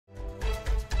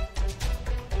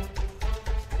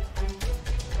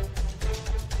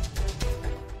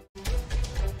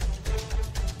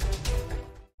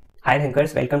Hi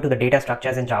thinkers, welcome to the Data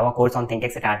Structures in Java course on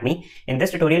ThinkX Academy. In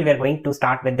this tutorial, we are going to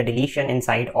start with the deletion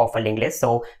inside of a linked list.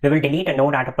 So we will delete a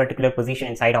node at a particular position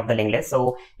inside of the linked list.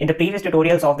 So in the previous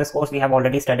tutorials of this course, we have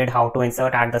already studied how to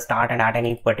insert at the start and at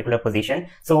any particular position.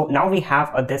 So now we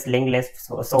have this linked list.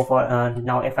 So for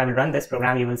now, if I will run this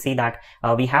program, you will see that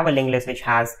we have a linked list which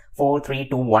has 4, 3,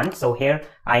 2, 1. So here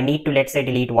I need to, let's say,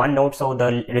 delete one node. So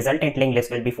the resultant linked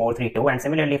list will be 4, 3, 2. And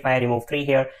similarly, if I remove 3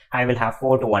 here, I will have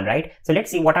 4 to 1, right? So let's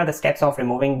see what are the steps of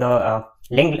removing the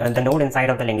the node inside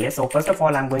of the linked list. So first of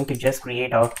all, I'm going to just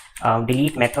create a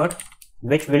delete method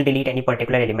which will delete any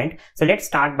particular element. So let's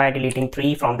start by deleting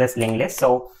 3 from this linked list.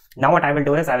 So now what I will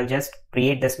do is I will just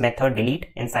create this method delete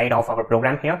inside of our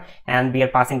program here, and we are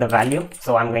passing the value.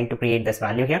 So I'm going to create this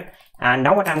value here. And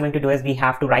now what I'm going to do is we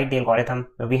have to write the algorithm.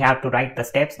 We have to write the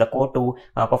steps, the code to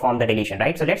perform the deletion,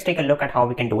 right? So let's take a look at how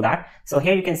we can do that. So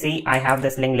here you can see I have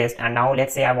this linked list, and now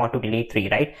let's say I want to delete 3,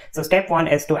 right? So step 1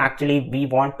 is to actually, we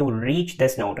want to reach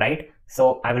this node, right?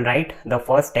 So I will write the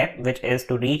first step, which is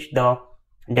to reach the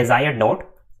desired node,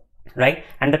 right?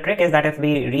 And the trick is that if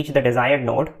we reach the desired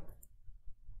node,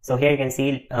 so here you can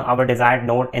see our desired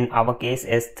node in our case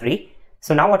is 3.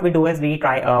 So now what we do is we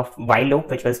try a while loop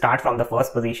which will start from the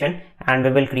first position, and we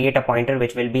will create a pointer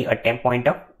which will be a temp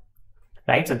pointer,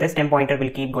 right? So this temp pointer will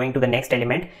keep going to the next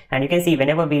element, and you can see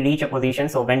whenever we reach a position,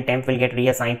 so when temp will get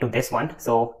reassigned to this one.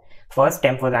 So first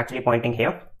temp was actually pointing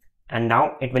here, and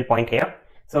now it will point here.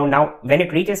 So now when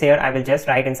it reaches here, I will just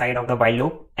write inside of the while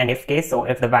loop an if case. So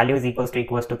if the value is equals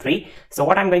to 3. So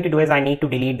what I'm going to do is I need to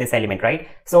delete this element, right?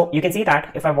 So you can see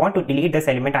that if I want to delete this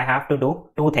element, I have to do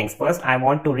two things. First, I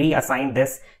want to reassign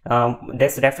this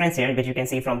this reference here, which you can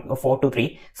see from 4 to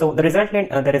 3. So the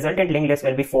resultant linked list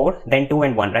will be 4, then 2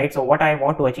 and 1, right? So what I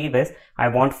want to achieve is I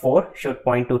want 4 should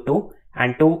point to 2.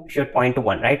 And 2 should point to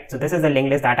 1, right? So this is the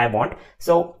linked list that I want.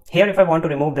 So here, if I want to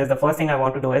remove this, the first thing I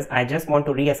want to do is I just want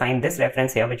to reassign this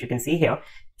reference here, which you can see here,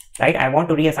 right? I want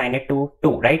to reassign it to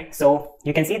 2, right? So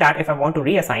you can see that if I want to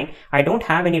reassign, I don't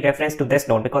have any reference to this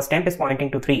node because temp is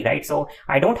pointing to 3, right? So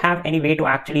I don't have any way to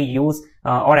actually use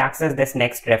or access this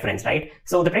next reference, right?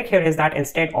 So the trick here is that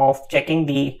instead of checking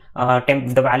the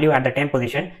value at the temp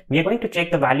position, we are going to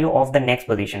check the value of the next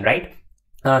position, right?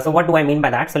 So what do I mean by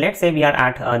that? So let's say we are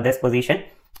at this position,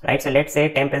 right? So let's say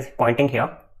temp is pointing here,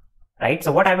 right?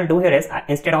 So what I will do here is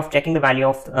instead of checking the value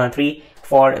of 3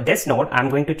 for this node,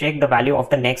 I'm going to check the value of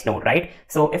the next node, right?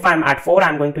 So if I'm at 4,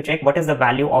 I'm going to check what is the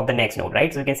value of the next node,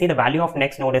 right? So you can see the value of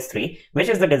next node is 3, which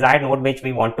is the desired node which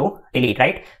we want to delete,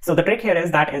 right? So the trick here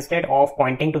is that instead of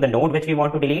pointing to the node which we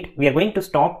want to delete, we are going to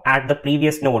stop at the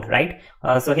previous node, right?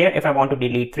 So here, if I want to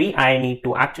delete 3, I need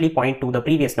to actually point to the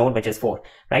previous node, which is 4,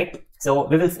 right? So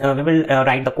we will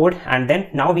write the code, and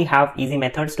then now we have easy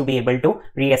methods to be able to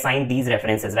reassign these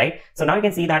references, right? So now you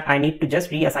can see that I need to just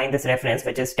reassign this reference,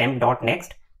 which is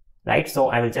temp.next, right? So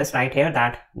I will just write here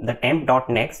that the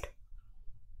temp.next,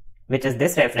 which is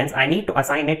this reference, I need to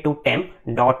assign it to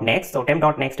temp.next. So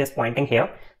temp.next is pointing here.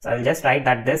 So I will just write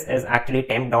that this is actually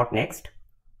temp.next,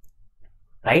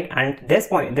 right? And this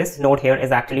node here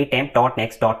is actually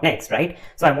temp.next.next, right?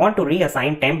 So I want to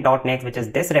reassign temp.next, which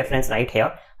is this reference right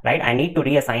here, right? I need to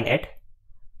reassign it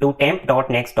to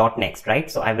temp.next.next, right?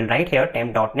 So I will write here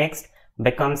temp.next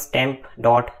becomes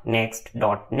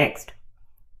temp.next.next,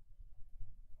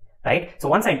 right? So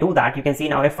once I do that, you can see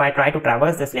now if I try to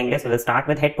traverse this linked list, we will start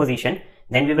with head position,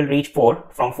 then we will reach 4,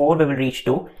 from 4 we will reach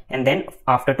 2, and then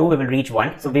after 2 we will reach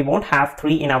 1. So we won't have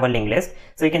 3 in our linked list.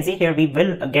 So you can see here we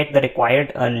will get the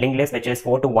required linked list, which is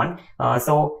 4 to 1.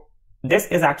 So this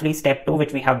is actually step 2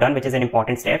 which we have done, which is an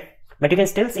important step. But you can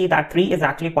still see that 3 is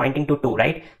actually pointing to 2,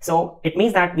 right? So it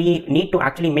means that we need to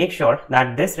actually make sure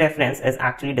that this reference is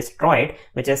actually destroyed,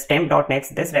 which is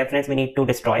temp.next. This reference we need to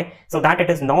destroy so that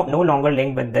it is no longer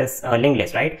linked with this linked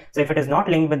list, right? So if it is not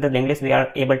linked with the linked list, we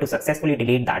are able to successfully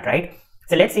delete that, right?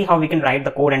 So let's see how we can write the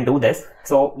code and do this.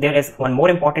 So there is one more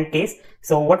important case.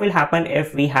 So what will happen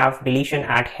if we have deletion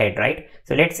at head, right?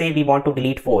 So let's say we want to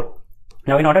delete 4.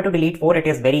 Now, in order to delete 4, it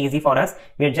is very easy for us.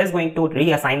 We are just going to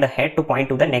reassign the head to point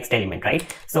to the next element, right?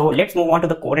 So let's move on to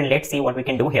the code and let's see what we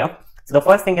can do here. So the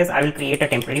first thing is I will create a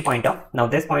temporary pointer. Now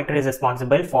this pointer is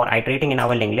responsible for iterating in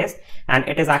our linked list, and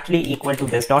it is actually equal to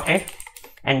this dot head.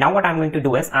 And now what I'm going to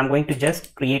do is I'm going to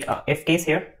just create a if case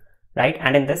here, right?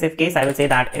 And in this if case, I will say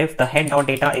that if the head dot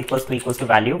data equals to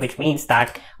value, which means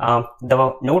that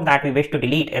the node that we wish to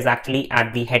delete is actually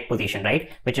at the head position,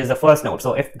 right? Which is the first node.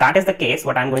 So if that is the case,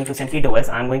 what I'm going to simply do is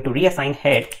I'm going to reassign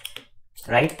head,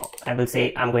 right? I will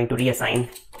say I'm going to reassign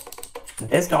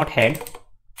this dot head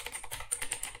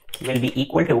will be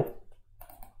equal to,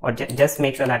 or just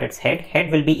make sure that it's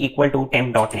head will be equal to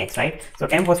temp.next, right? So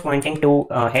temp was pointing to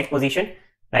head position.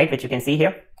 right, which you can see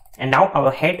here. And now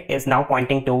our head is now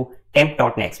pointing to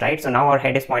temp.next, right? So now our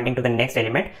head is pointing to the next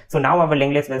element. So now our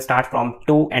linked list will start from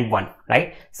 2 and 1,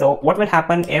 right? So what will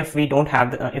happen if we don't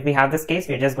have if we have this case,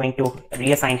 we're just going to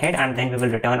reassign head and then we will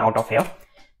return out of here.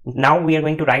 Now we are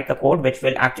going to write the code which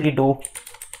will actually do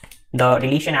the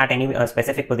deletion at any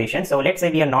specific position. So let's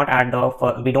say we are not at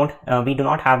the we do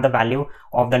not have the value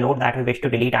of the node that we wish to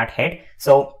delete at head.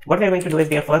 So what we are going to do is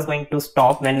we are first going to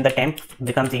stop when the temp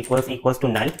becomes equals to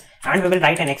null, and we will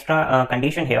write an extra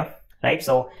condition here, right?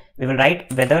 So we will write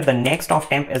whether the next of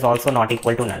temp is also not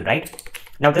equal to null, right?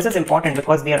 Now this is important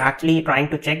because we are actually trying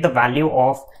to check the value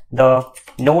of the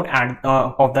node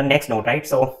of the next node, right?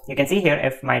 So you can see here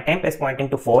if my temp is pointing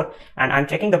to 4 and I'm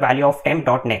checking the value of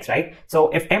temp.next, right? So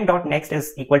if temp.next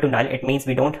is equal to null, it means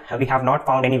we have not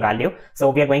found any value. So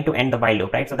we are going to end the while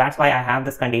loop, right? So that's why I have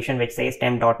this condition which says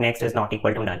temp.next is not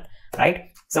equal to null,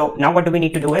 right? So now what do we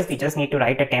need to do is we just need to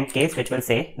write a temp case which will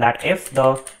say that if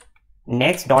the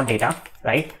next dot data,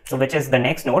 right? So which is the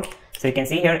next node. So you can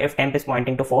see here if temp is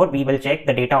pointing to 4, we will check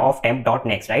the data of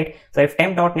temp.next, right? So if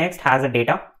temp.next has a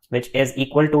data which is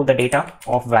equal to the data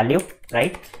of value,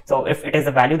 right? So if it is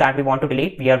the value that we want to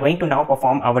delete, we are going to now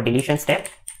perform our deletion step.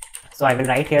 So I will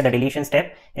write here the deletion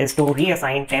step is to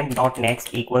reassign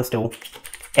temp.next equals to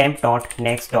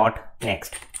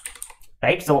temp.next.next.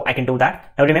 Right, so I can do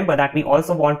that. Now remember that we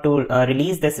also want to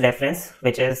release this reference,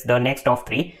 which is the next of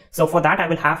 3. So for that I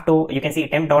will have to, you can see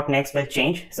temp.next will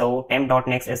change. So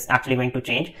temp.next is actually going to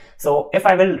change. So if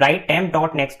I will write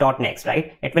temp.next.next,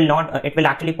 right, it will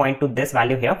actually point to this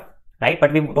value here, right?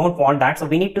 But we don't want that. So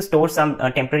we need to store some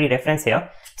temporary reference here.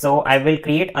 So I will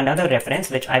create another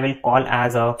reference, which I will call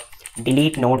as a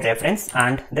delete node reference.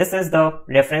 And this is the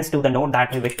reference to the node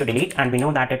that we wish to delete. And we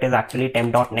know that it is actually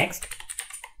temp.next.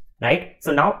 Right,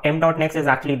 so now temp.next is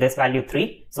actually this value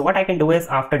 3. So what I can do is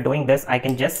after doing this, I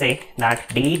can just say that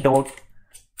delete node,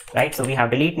 right? So we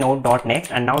have delete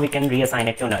node.next and now we can reassign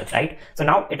it to null, right? So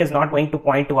now it is not going to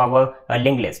point to our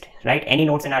linked list, right? Any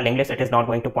nodes in our linked list, it is not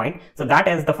going to point. So that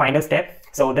is the final step.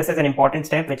 So this is an important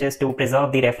step, which is to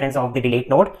preserve the reference of the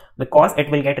delete node because it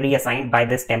will get reassigned by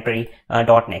this temporary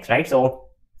 .next, right? So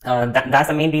that's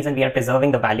the main reason we are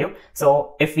preserving the value.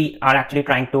 So if we are actually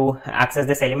trying to access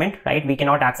this element, right, we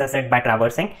cannot access it by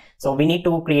traversing. So we need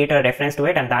to create a reference to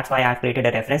it, and that's why I've created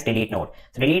a reference delete node.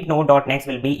 So delete node.next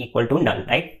will be equal to null,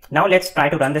 right? Now let's try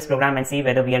to run this program and see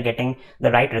whether we are getting the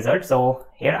right result. So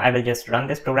here I will just run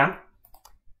this program,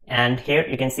 and here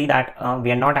you can see that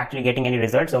we are not actually getting any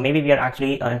result. So maybe we are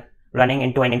actually running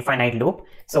into an infinite loop.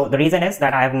 So the reason is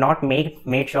that I have not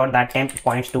made sure that temp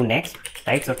points to next,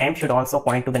 right? So temp should also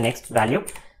point to the next value.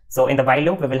 So in the while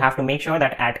loop, we will have to make sure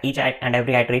that at each and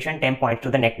every iteration, temp points to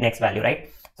the next value, right?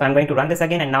 So I'm going to run this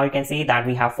again, and now you can see that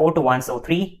we have 4 to 1. So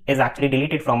 3 is actually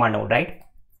deleted from our node, right?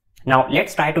 Now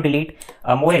let's try to delete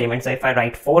more elements. So if I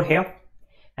write 4 here,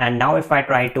 and now if I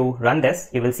try to run this,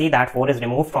 you will see that 4 is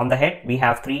removed from the head. We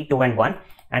have 3, 2 and 1.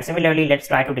 And similarly, let's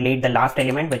try to delete the last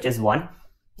element, which is 1.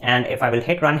 And if I will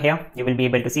hit run here, you will be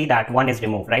able to see that 1 is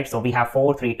removed, right? So we have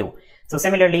 4, 3, 2. So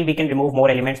similarly, we can remove more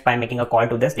elements by making a call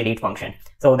to this delete function.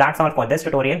 So that's all for this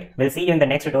tutorial. We'll see you in the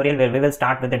next tutorial where we will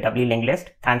start with the doubly linked list.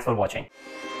 Thanks for watching.